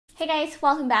Hey guys,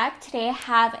 welcome back. Today I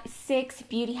have 6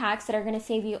 beauty hacks that are going to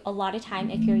save you a lot of time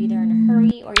if you're either in a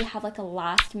hurry or you have like a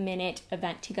last minute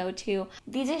event to go to.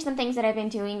 These are some things that I've been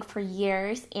doing for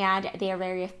years and they are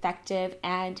very effective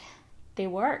and they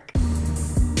work.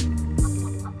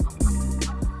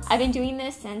 I've been doing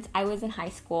this since I was in high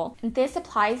school. This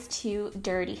applies to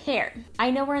dirty hair. I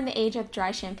know we're in the age of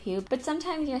dry shampoo, but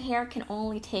sometimes your hair can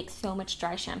only take so much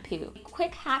dry shampoo. A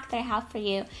quick hack that I have for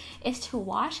you is to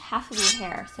wash half of your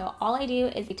hair. So all I do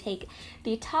is I take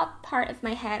the top part of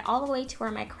my head all the way to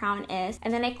where my crown is,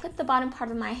 and then I clip the bottom part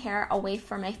of my hair away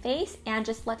from my face and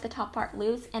just let the top part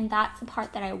loose, and that's the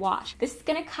part that I wash. This is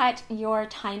gonna cut your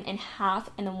time in half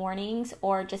in the mornings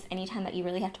or just any time that you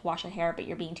really have to wash your hair but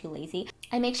you're being too lazy.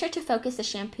 I make sure to focus the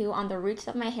shampoo on the roots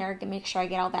of my hair to make sure I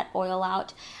get all that oil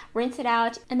out, rinse it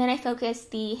out, and then I focus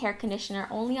the hair conditioner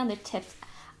only on the tips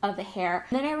of the hair.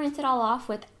 And then I rinse it all off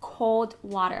with cold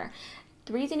water.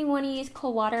 The reason you want to use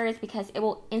cold water is because it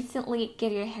will instantly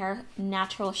give your hair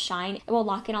natural shine. It will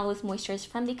lock in all those moistures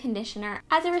from the conditioner.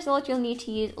 As a result, you'll need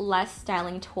to use less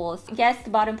styling tools. Yes, the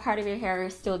bottom part of your hair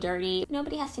is still dirty.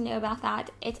 Nobody has to know about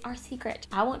that. It's our secret.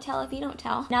 I won't tell if you don't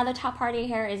tell. Now the top part of your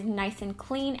hair is nice and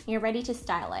clean. You're ready to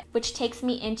style it, which takes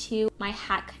me into my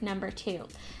hack number 2.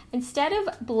 Instead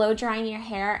of blow drying your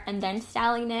hair and then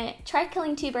styling it, try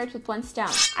killing 2 birds with 1 stone.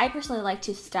 I personally like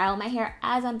to style my hair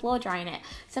as I'm blow drying it.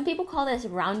 Some people call this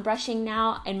round brushing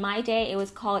now. In my day, it was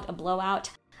called a blowout.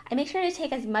 I make sure to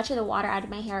take as much of the water out of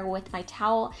my hair with my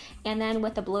towel, and then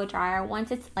with the blow dryer, once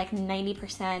it's like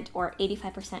 90% or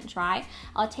 85% dry,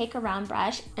 I'll take a round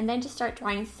brush and then just start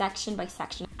drying section by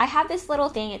section. I have this little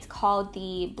thing, it's called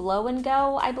the blow and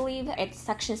go, I believe. It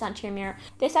sections onto your mirror.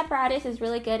 This apparatus is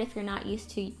really good if you're not used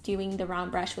to doing the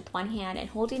round brush with one hand and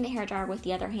holding the hairdryer with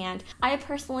the other hand. I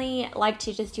personally like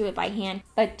to just do it by hand,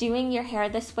 but doing your hair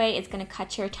this way is going to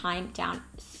cut your time down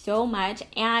so much,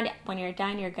 and when you're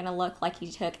done, you're gonna look like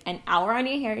you took an hour on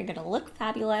your hair. You're gonna look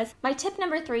fabulous. My tip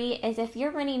number 3 is if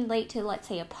you're running late to, let's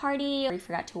say, a party, or you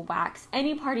forgot to wax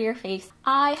any part of your face,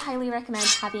 I highly recommend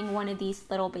having one of these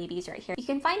little babies right here. You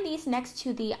can find these next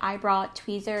to the eyebrow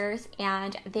tweezers,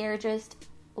 and they're just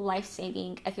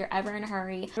life-saving if you're ever in a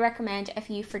hurry. I recommend if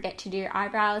you forget to do your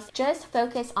eyebrows, just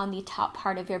focus on the top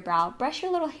part of your brow. Brush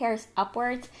your little hairs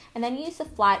upwards and then use the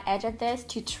flat edge of this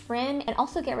to trim and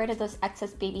also get rid of those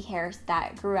excess baby hairs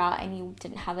that grew out and you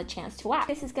didn't have a chance to wax.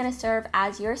 This is going to serve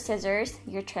as your scissors,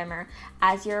 your trimmer,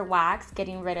 as your wax,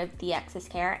 getting rid of the excess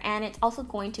hair, and it's also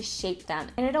going to shape them.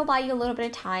 And it'll buy you a little bit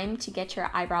of time to get your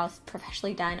eyebrows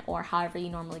professionally done or however you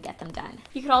normally get them done.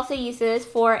 You could also use this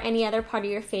for any other part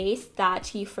of your face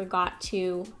that you forgot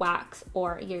to wax,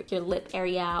 or your lip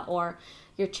area or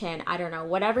your chin, I don't know,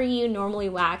 whatever you normally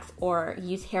wax or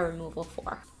use hair removal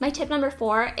for. My tip number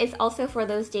 4 is also for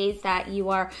those days that you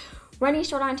are running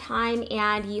short on time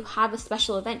and you have a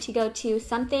special event to go to,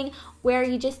 something where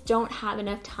you just don't have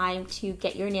enough time to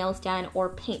get your nails done or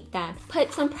paint them.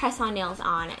 Put some press-on nails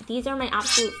on. These are my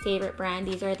absolute favorite brand.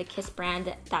 These are the Kiss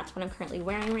brand. That's what I'm currently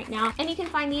wearing right now. And you can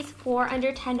find these for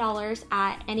under $10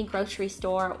 at any grocery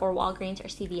store or Walgreens or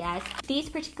CVS. These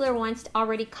particular ones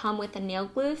already come with a nail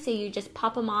glue, so you just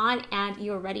pop them on and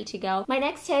you're ready to go. My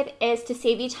next tip is to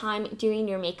save you time doing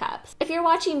your makeup. If you're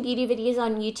watching beauty videos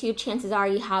on YouTube, chances are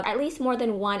you have at least more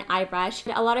than one eye brush.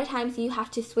 A lot of times you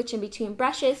have to switch in between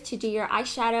brushes to do your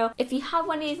eyeshadow. If you have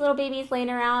one of these little babies laying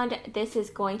around, this is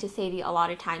going to save you a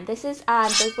lot of time. This is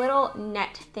those little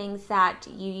net things that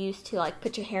you use to like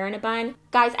put your hair in a bun.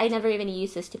 Guys, I never even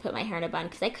used this to put my hair in a bun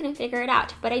because I couldn't figure it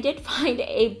out, but I did find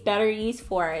a better use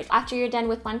for it. After you're done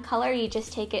with one color, you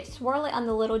just take it, swirl it on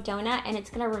the little donut, and it's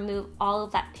gonna remove all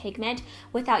of that pigment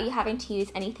without you having to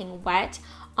use anything wet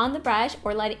on the brush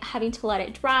or having to let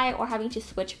it dry or having to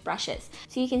switch brushes.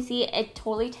 So you can see it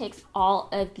totally takes all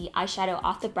of the eyeshadow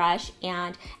off the brush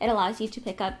and it allows you to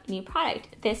pick up new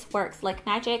product. This works like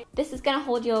magic. This is gonna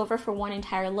hold you over for one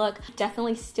entire look.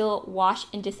 Definitely still wash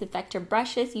and disinfect your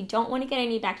brushes. You don't wanna get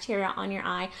any bacteria on your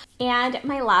eye. And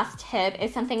my last tip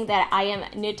is something that I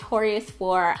am notorious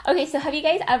for. Okay, so have you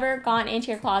guys ever gone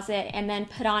into your closet and then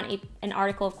put on an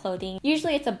article of clothing?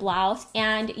 Usually it's a blouse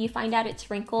and you find out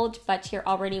it's wrinkled, but you're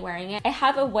already wearing it. I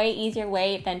have a way easier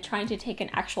way than trying to take an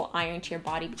actual iron to your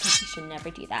body, because you should never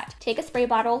do that. Take a spray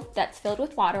bottle that's filled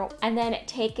with water and then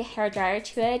take a hair dryer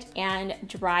to it and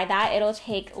dry that. It'll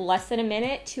take less than a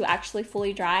minute to actually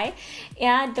fully dry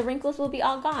and the wrinkles will be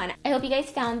all gone. I hope you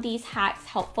guys found these hacks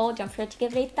helpful. Don't forget to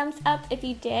give it a thumbs up if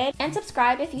you did, and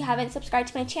subscribe if you haven't subscribed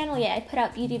to my channel yet. I put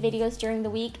out beauty videos during the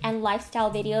week and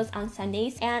lifestyle videos on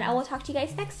Sundays, and I will talk to you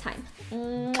guys next time.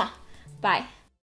 Mwah. Bye.